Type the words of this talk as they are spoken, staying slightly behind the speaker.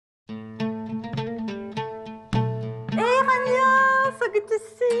good to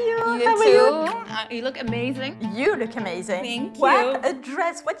see you. You How are too. You look amazing. You look amazing. Thank you. What a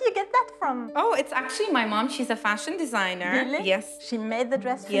dress. Where do you get that from? Oh, it's actually my mom. She's a fashion designer. Really? Yes. She made the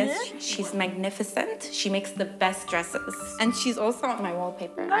dress for Yes, you? she's magnificent. She makes the best dresses. And she's also on my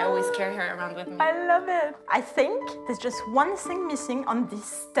wallpaper. I always carry her around with me. I love it. I think there's just one thing missing on this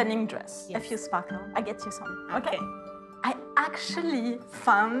stunning dress. Yes. A few sparkle. I get you some. Okay. I actually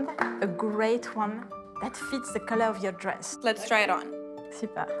found a great one that fits the color of your dress. Let's try it on.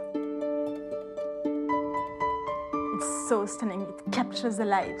 Super. It's so stunning. It captures the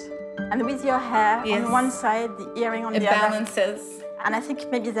light. And with your hair Yes. on one side, the earring on It the other. balances. And I think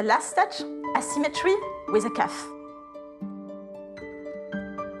maybe the last touch, asymmetry with a cuff.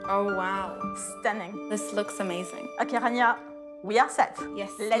 Oh, wow. Stunning. This looks amazing. Okay, Rania, we are set.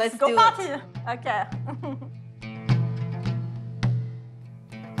 Yes, Let's let's go do it. party. Okay.